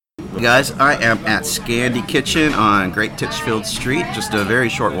Guys, I am at Scandi Kitchen on Great Titchfield Street, just a very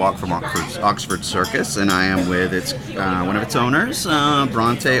short walk from Oxford Circus, and I am with one of its owners,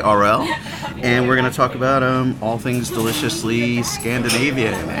 Bronte, Aurell, and we're going to talk about all things deliciously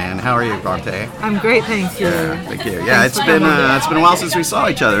Scandinavian. And how are you, Bronte? I'm great, thank you. Thank you. Yeah, it's been a while since we saw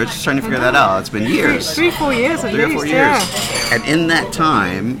each other. Just trying to figure that out. It's been years. 3-4 years at least. 3 or 4 years. Yeah. And in that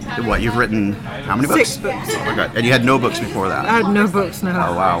time, you've written how many books? 6 books. Oh my God. And you had no books before that? I had no books, no.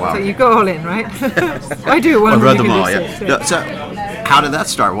 Oh, wow. So you go all in, right? I do one. I read them all, six, yeah. So, how did that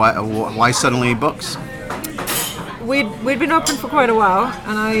start? Why suddenly books? We'd been open for quite a while,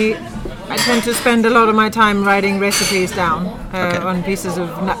 and I tend to spend a lot of my time writing recipes down on pieces of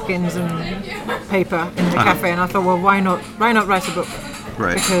napkins and paper in the cafe, and I thought, well, why not write a book?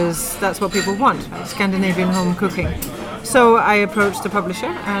 Right. Because that's what people want, Scandinavian home cooking. So I approached the publisher,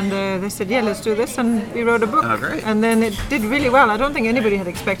 and they said, yeah, let's do this, and we wrote a book. Oh, great. And then it did really well. I don't think anybody had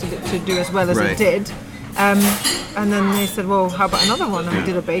expected it to do as well as it did. And then they said, well, how about another one? And we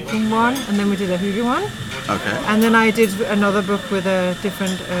did a baking one, and then we did a hygge one. Okay. And then I did another book with a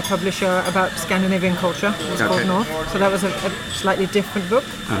different publisher about Scandinavian culture. It was called North. So that was a slightly different book.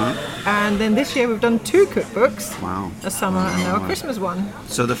 And then this year we've done 2 cookbooks. Wow. A summer and now a Christmas one.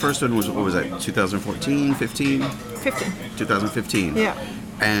 So the first one was, what was that, 2014, 15? 15. 2015. Yeah.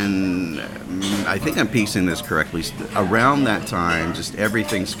 And I think I'm piecing this correctly. Around that time, just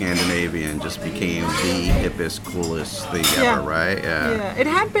everything Scandinavian just became the hippest, coolest thing ever, right? Yeah. It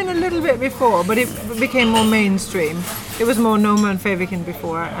had been a little bit before, but it became more mainstream. It was more Noma and Faviken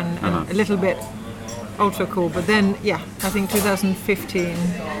before, and a little bit ultra cool. But then, I think 2015,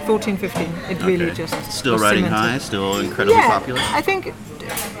 14-15, it really just still was riding cemented. high, still incredibly popular. I think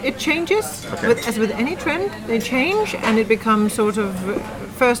it changes. As with any trend, they change, and it becomes sort of.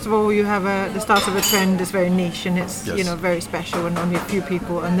 First of all, you have the start of a trend is very niche, and it's very special, and only a few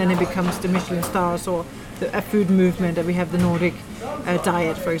people, and then it becomes the Michelin stars or a food movement. And we have the Nordic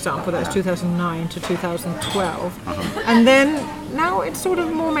diet, for example, that was 2009 to 2012, and then now it's sort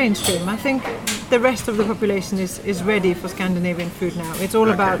of more mainstream. I think the rest of the population is ready for Scandinavian food now. It's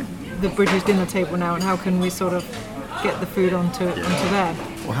all about the British dinner table now, and how can we sort of get the food onto there.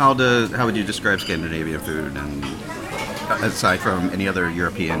 Well, how would you describe Scandinavian food, and aside from any other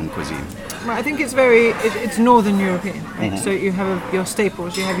European cuisine? Well, I think it's Northern European, right? So you have your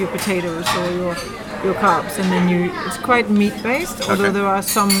staples, you have your potatoes or your carbs, and then it's quite meat based. Although there are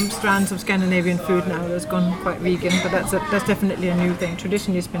some strands of Scandinavian food now that's gone quite vegan, but that's definitely a new thing.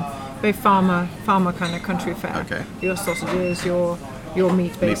 Traditionally, it's been very farmer kind of country fare. Your sausages, your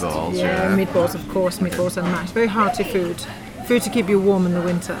meat based, meatballs, of course, meatballs and mash. Very hearty food to keep you warm in the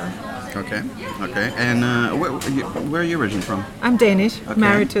winter. Okay. And where are you originally from? I'm Danish,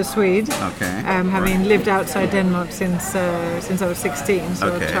 married to a Swede. Having lived outside Denmark since I was 16,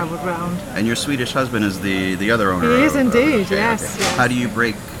 so I've traveled around. And your Swedish husband is the other owner? He is indeed, yes. How do you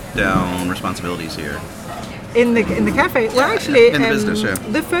break down responsibilities here? In the cafe? Well, actually, in the business,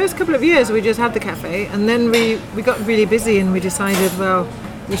 the first couple of years we just had the cafe, and then we got really busy, and we decided, well,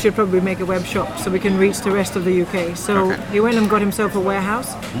 we should probably make a web shop so we can reach the rest of the UK. So he went and got himself a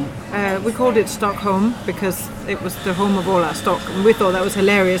warehouse. We called it Stockholm because it was the home of all our stock. And we thought that was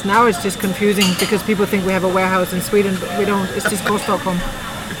hilarious. Now it's just confusing because people think we have a warehouse in Sweden, but we don't. It's just called Stockholm.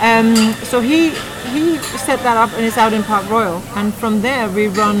 So he set that up, and it's out in Park Royal. And from there we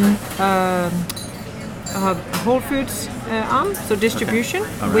run Whole Foods arm, so distribution.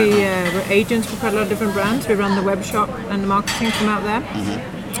 We're agents for quite a lot of different brands. We run the web shop and the marketing from out there.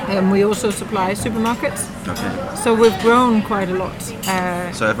 We also supply supermarkets. So we've grown quite a lot.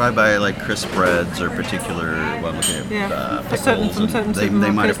 So if I buy like crisp breads or particular, pickles, from certain they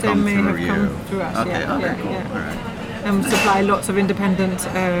might have come through you. Come through us. Cool. All right. And supply lots of independent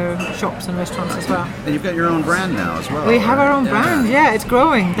shops and restaurants as well. And you've got your own brand now as well. We have our own brand, it's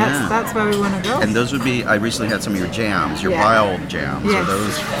growing. That's where we want to go. And those would be, I recently had some of your jams, your wild jams.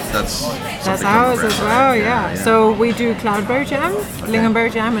 Yes. That's ours as well, So we do cloudberry jam,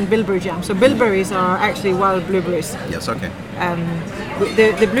 lingonberry jam, and bilberry jam. So bilberries are actually wild blueberries. Yes, okay.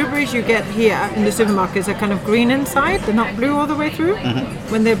 The blueberries you get here in the supermarkets are kind of green inside. They're not blue all the way through.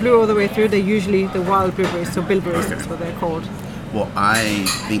 When they're blue all the way through, they're usually the wild blueberries, so bilberries, that's what they're called. Well, I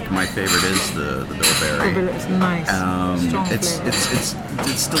think my favorite is the bilberry. Bilberry is nice. Strong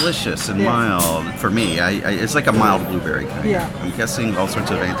it's delicious and mild for me. It's like a mild blueberry kind. I'm guessing all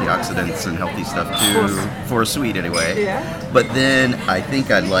sorts of antioxidants and healthy stuff too, for a sweet anyway. But then I think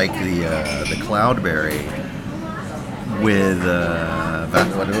I'd like the cloudberry with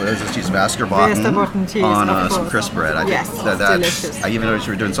what is this cheese? Västerbotn cheese on some crisp bread. I yes, think that's delicious. I even noticed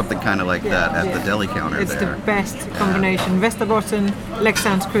you were doing something kind of like that at the deli counter. It's the best combination. Västerbotn,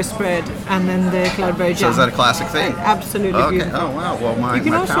 Leksands crisp bread, and then the cloudberry jam. So is that a classic thing? Absolutely beautiful. Oh wow. Well, my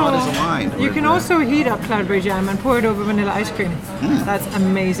palate is aligned. You can also heat up cloudberry jam and pour it over vanilla ice cream. That's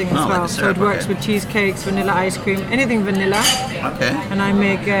amazing as well. So it works with cheesecakes, vanilla ice cream, anything vanilla. Okay. And I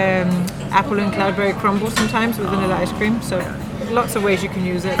make apple and cloudberry crumble sometimes with vanilla ice cream. So lots of ways you can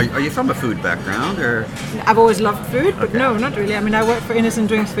use it. Are you from a food background, or? I've always loved food, but no, not really. I mean, I worked for Innocent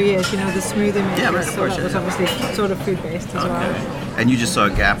Drinks for years. You know, the smoothie makers. Yeah, so that was obviously sort of food based as well. And you just saw a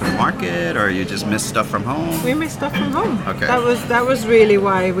gap in the market, or you just missed stuff from home? We missed stuff from home. Okay. That was really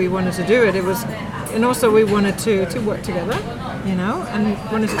why we wanted to do it. It was, and also we wanted to work together, you know, and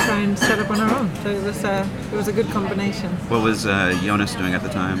wanted to try and set up on our own. So it was a good combination. What was Jonas doing at the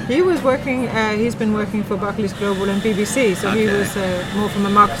time? He was working. He's been working for Barclays Global and BBC. So he was more from a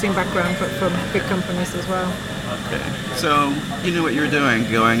marketing background, but from big companies as well. Okay. So you knew what you were doing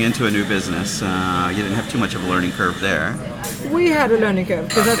going into a new business. You didn't have too much of a learning curve there. We had a learning curve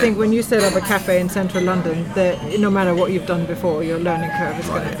because I think when you set up a cafe in central London, that no matter what you've done before, your learning curve is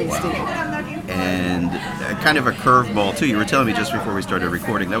going to be steep. And kind of a curveball too. You were telling me just before we started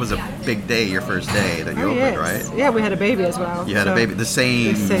recording, that was a big day, your first day that you opened, right? Yeah, we had a baby as well. You had a baby the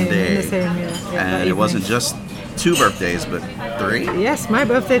same day. The same year. Yeah, and it wasn't just 2 birthdays, but 3? Yes, my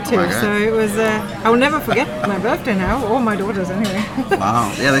birthday too. Okay. So it was. I will never forget my birthday now, or my daughter's anyway.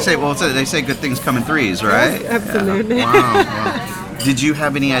 Wow. Yeah, they say good things come in 3s, right? Yes, absolutely. Yeah. Wow. Did you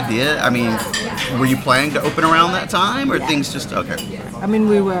have any idea? I mean, were you planning to open around that time, or things just okay? I mean,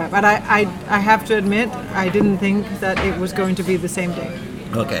 we were, but I have to admit, I didn't think that it was going to be the same day.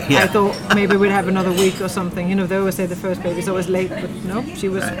 Okay. Yeah. I thought maybe we'd have another week or something. You know, they always say the first baby's always late, but no, she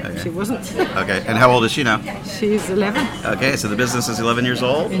wasn't. Okay. And how old is she now? She's 11. Okay, so the business is 11 years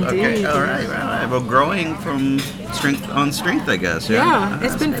old? Indeed. Okay, all right. Well, growing from strength on strength, I guess. Yeah,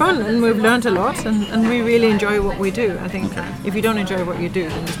 it's been fun, and we've learned a lot, and we really enjoy what we do. I think if you don't enjoy what you do,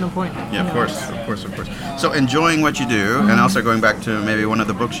 then there's no point. Yeah, of course. So enjoying what you do, and also going back to maybe one of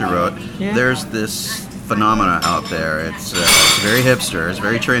the books you wrote, there's this phenomena out there. It's very hipster, it's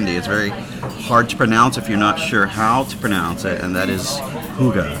very trendy, it's very hard to pronounce if you're not sure how to pronounce it, and that is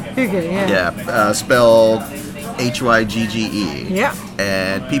hygge. Hygge, yeah. Yeah, spelled Hygge. Yeah.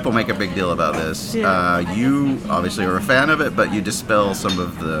 And people make a big deal about this. Yeah. You obviously are a fan of it, but you dispel some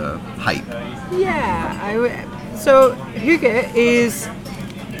of the hype. Yeah, so hygge is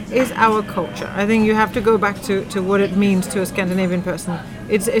our culture. I think you have to go back to what it means to a Scandinavian person.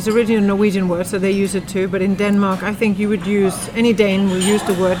 It's originally a Norwegian word, so they use it too, but in Denmark I think you would any Dane will use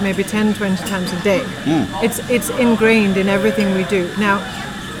the word maybe 10, 20 times a day. It's ingrained in everything we do. Now,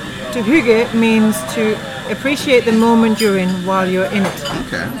 to hygge means to appreciate the moment you're in while you're in it.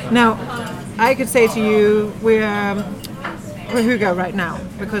 Okay. Now, I could say to you, we're hygge right now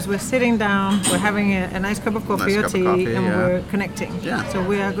because we're sitting down, we're having a nice cup of coffee or tea, and we're connecting. Yeah. So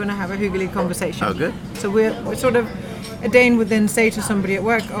we are going to have a hyggelig conversation. Oh, good. So we're sort of, a Dane would then say to somebody at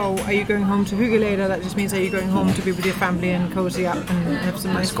work, "Oh, are you going home to hygge later?" That just means, are you going home to be with your family and cozy up and have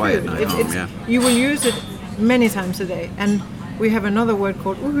some nice quiet food? night home, yeah. You will use it many times a day, and we have another word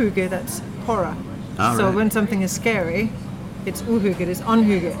called uhygge, that's horror. So right. when something is scary, it's uhygge, it's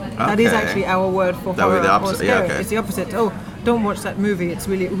unhygge. That is actually our word for that horror the opposite. or scary. Yeah, okay. It's the opposite. Oh, don't watch that movie, it's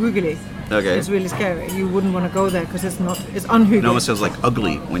really uhyggelig. Okay. It's really scary. You wouldn't want to go there because it's unhygge. It almost sounds like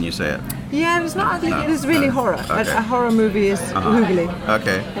ugly when you say it. Yeah, it's not ugly, it is really horror. Okay. A horror movie is uhyggelig.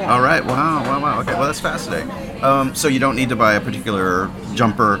 Okay. Yeah. All right. Wow. Okay. Well, that's fascinating. So you don't need to buy a particular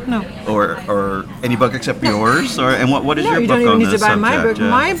jumper or any book except yours, and what is your book on this subject? No, you don't even need to buy my book.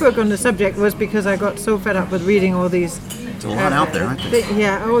 My book on the subject was because I got so fed up with reading all these. There's a lot out there, aren't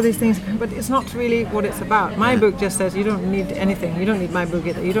there? All these things, but it's not really what it's about. My book just says you don't need anything. You don't need my book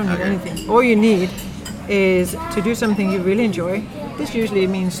either. You don't need anything. All you need is to do something you really enjoy. This usually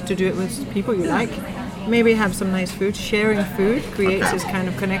means to do it with people you like. Maybe have some nice food. Sharing food creates this kind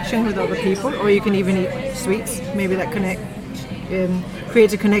of connection with other people, or you can even eat sweets. Maybe that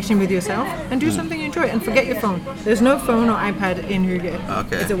creates a connection with yourself, and do something you enjoy, and forget your phone. There's no phone or iPad in hygge.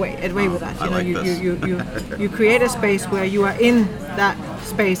 Okay. It's away with that. You You create a space where you are in that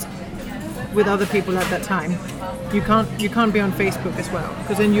space with other people at that time. You can't be on Facebook as well,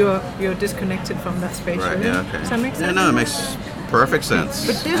 because then you're disconnected from that space. Right. Really. Yeah. Okay. Does that make sense? Yeah. No, it makes perfect sense.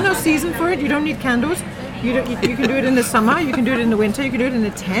 But there's no season for it. You don't need candles. You can do it in the summer. You can do it in the winter. You can do it in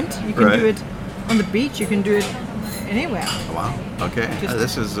a tent. You can do it on the beach. You can do it anywhere. Wow. Okay.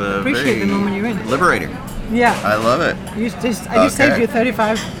 This is appreciate very the moment you're in. liberating. Yeah. I love it. I just saved you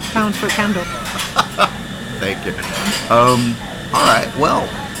 £35 for a candle. Thank you. All right. Well,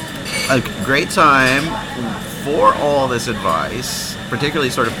 a great time for all this advice,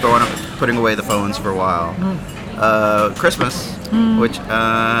 particularly sort of putting away the phones for a while. Christmas, which when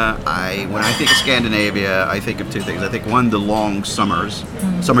I think of Scandinavia, I think of two things. I think one, the long summers,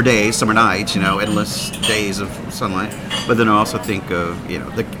 summer days, summer nights, endless days of sunlight. But then I also think of,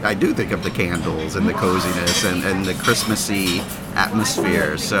 I do think of the candles and the coziness and the Christmassy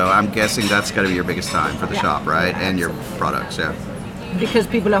atmosphere. So I'm guessing that's got to be your biggest time for the shop, right? And your products, yeah. Because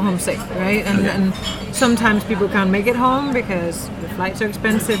people are homesick, right? And sometimes people can't make it home because the flights are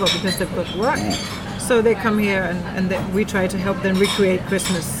expensive or because they've got work. So they come here and we try to help them recreate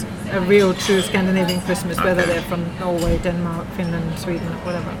Christmas, a real true Scandinavian Christmas, whether they're from Norway, Denmark, Finland, Sweden,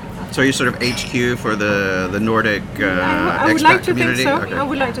 whatever. So you're sort of HQ for the Nordic I would expat like to community? think so. Okay. I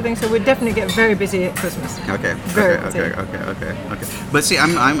would like to think so. We definitely get very busy at Christmas. Okay. Very Okay. But see,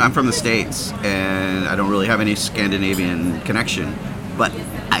 I'm from the States, and I don't really have any Scandinavian connection, but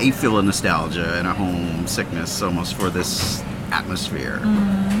I feel a nostalgia and a homesickness almost for this atmosphere.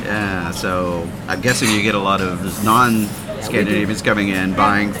 Yeah, so I'm guessing you get a lot of non-Scandinavians coming in,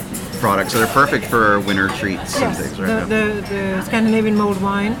 buying products that are perfect for winter treats and things, right? The Scandinavian mulled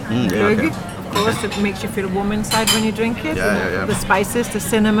wine, glögg, of course, it makes you feel warm inside when you drink it. Yeah. The spices, the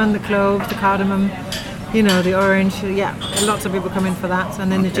cinnamon, the cloves, the cardamom, the orange. Yeah, lots of people come in for that.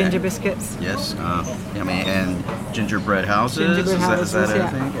 And then the ginger biscuits. Yes, yummy. And gingerbread houses? Gingerbread houses, Is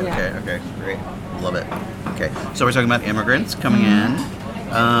that anything? yeah. Okay, great. Love it. Okay, so we're talking about immigrants coming in.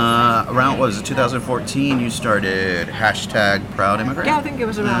 Around, what was it, 2014, you started #Proud Immigrant? Yeah, I think it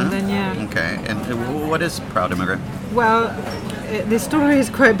was around then, yeah. Okay, and what is Proud Immigrant? Well, the story is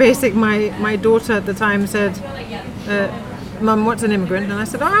quite basic. My daughter at the time said, Mum, what's an immigrant? And I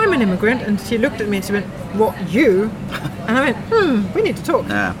said, I'm an immigrant. And she looked at me and she went, what, you? And I went, we need to talk.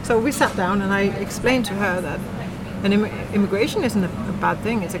 Yeah. So we sat down and I explained to her that immigration isn't a bad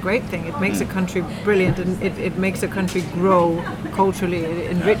thing, it's a great thing. It makes a country brilliant and it makes a country grow culturally. It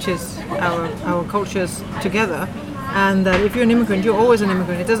enriches our cultures together. And that if you're an immigrant, you're always an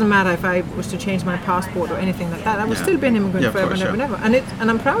immigrant. It doesn't matter if I was to change my passport or anything like that. I would still be an immigrant forever and ever. And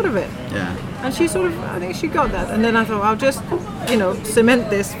I'm proud of it. Yeah. And she I think she got that. And then I thought, I'll just, cement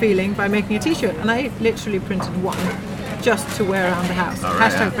this feeling by making a T-shirt. And I literally printed one just to wear around the house.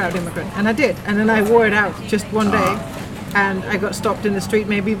 Right, #Proud Immigrant. And I did. And then I wore it out just one day. And I got stopped in the street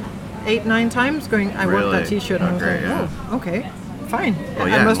maybe 8-9 times going, I want that T-shirt. And I was like, oh, okay, fine. Well,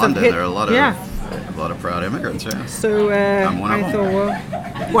 yeah, in London there are a lot of proud immigrants, yeah. So I thought, well,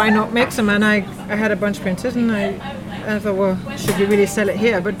 why not make some? And I had a bunch printed and I thought, well, should we really sell it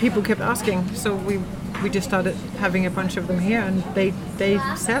here? But people kept asking. So we just started having a bunch of them here and they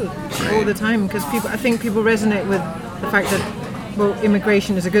sell all the time because I think people resonate with the fact that, well,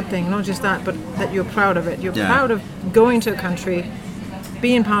 immigration is a good thing, not just that, but that you're proud of it. You're proud of going to a country,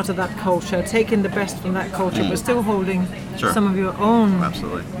 being part of that culture, taking the best from that culture, but still holding some of your own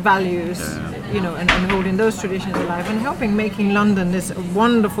values, and holding those traditions alive and making London this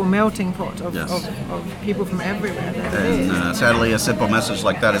wonderful melting pot of people from everywhere. And sadly, a simple message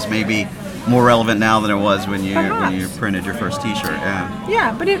like that is maybe more relevant now than it was when you printed your first T-shirt.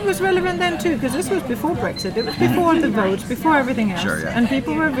 Yeah, but it was relevant then too because this was before Brexit. It was before the votes, before everything else. And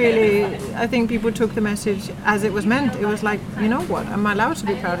people were really, I think people took the message as it was meant. It was like, you know what, I'm allowed to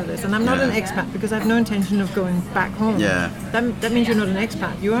be proud of this, and I'm not an expat because I have no intention of going back home. Yeah. That means you're not an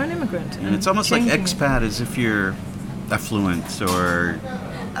expat. You are an immigrant. And it's almost like expat as if you're affluent or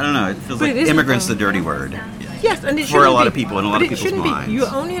I don't know. It feels like immigrant's the dirty word. Yes, and it for a lot of people in a lot of people's minds. Be.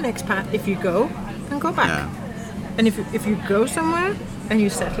 You're only an expat if you go and go back. And if you go somewhere and you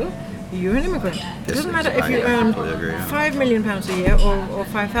settle, you're an immigrant. It doesn't matter if you earn £5 million a year or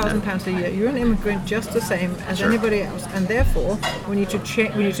 £5,000 a year. You're an immigrant just the same as anybody else. And therefore, we need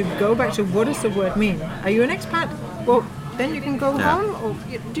to go back to what does the word mean? Are you an expat? Well, then you can go home. Or,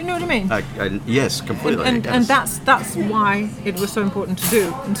 do you know what I mean? Yes, completely. And that's why it was so important to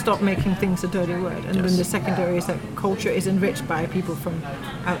do and stop making things a dirty word. And then the secondary is that culture is enriched by people from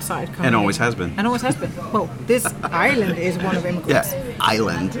outside. And always has been. Well, this island is one of immigrants. Yeah,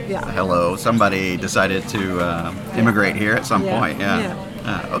 island. Yeah. Hello. Somebody decided to immigrate here at some point. Yeah.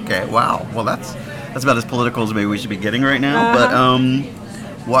 Okay. Wow. Well, that's about as political as maybe we should be getting right now. But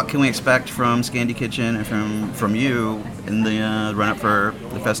what can we expect from Scandi Kitchen and from you in the run-up for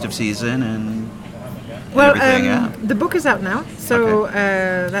the festive season and Well, everything. Yeah. the book is out now, so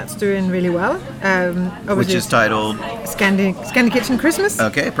that's doing really well. Which is titled Scandi Kitchen Christmas.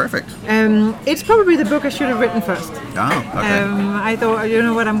 Okay, perfect. It's probably the book I should have written first. Oh, okay. I thought, you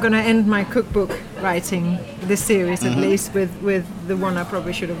know what, I'm going to end my cookbook writing, this series at least, with the one I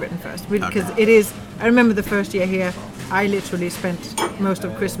probably should have written first. Because it is, I remember the first year here, I literally spent most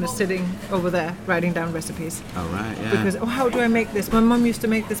of Christmas sitting over there writing down recipes. Oh, right, yeah. Because, how do I make this? My mum used to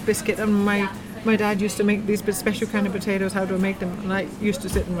make this biscuit, and my dad used to make these special kind of potatoes. How do I make them? And I used to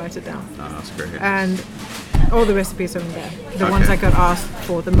sit and write it down. Oh, that's great. And all the recipes are in there. The ones I got asked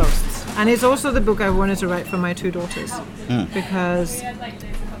for the most. And it's also the book I wanted to write for my 2 daughters. Because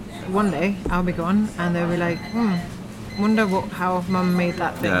one day I'll be gone and they'll be like, wonder how mum made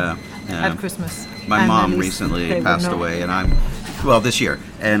that thing at Christmas. My mom recently passed away, and this year,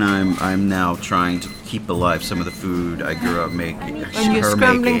 and I'm now trying to keep alive some of the food I grew up making. And you're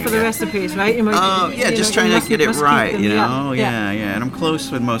scrambling for the recipes, right? Just trying to get it right, you know? Yeah. And I'm close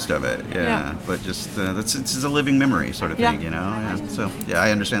with most of it, but just, it's a living memory sort of thing, you know? Yeah. So,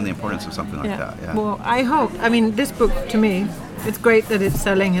 I understand the importance of something like that, Well, I hope, this book, to me, it's great that it's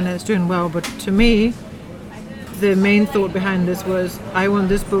selling and it's doing well, but to me, the main thought behind this was, I want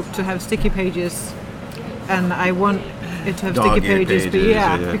this book to have sticky pages, and I want it to have sticky pages,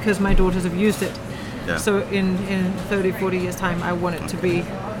 because my daughters have used it. Yeah. So in 30, 40 years time, I want it to be,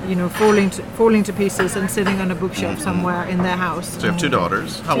 falling to pieces and sitting on a bookshelf somewhere in their house. So you have 2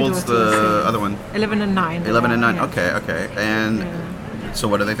 daughters. How old's the other one? 11 and 9. 11 and 9. Yeah. Okay. And so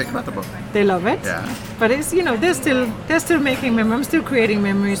what do they think about the book? They love it. Yeah. But it's, they're still making memories. I'm still creating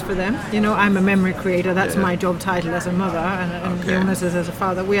memories for them. I'm a memory creator. That's my job title as a mother, and Jonas is as a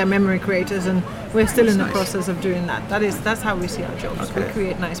father. We are memory creators, and we're still in the process of doing that. That's how we see our jobs. Okay. We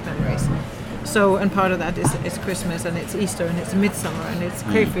create nice memories. So, and part of that is Christmas, and it's Easter, and it's Midsummer, and it's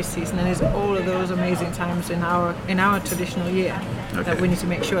crayfish season, and it's all of those amazing times in our traditional year that we need to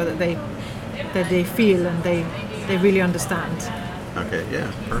make sure that they feel and they really understand. Okay, yeah,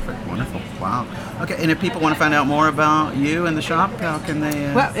 perfect, wonderful, wow. Okay, and if people want to find out more about you and the shop, how can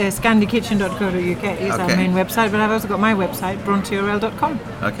they? Well, scandikitchen.co.uk is our main website, but I've also got my website, bronteaurell.com.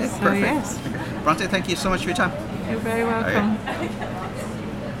 Okay, so, perfect. Yes. Okay. Bronte, thank you so much for your time. You're very welcome. Okay.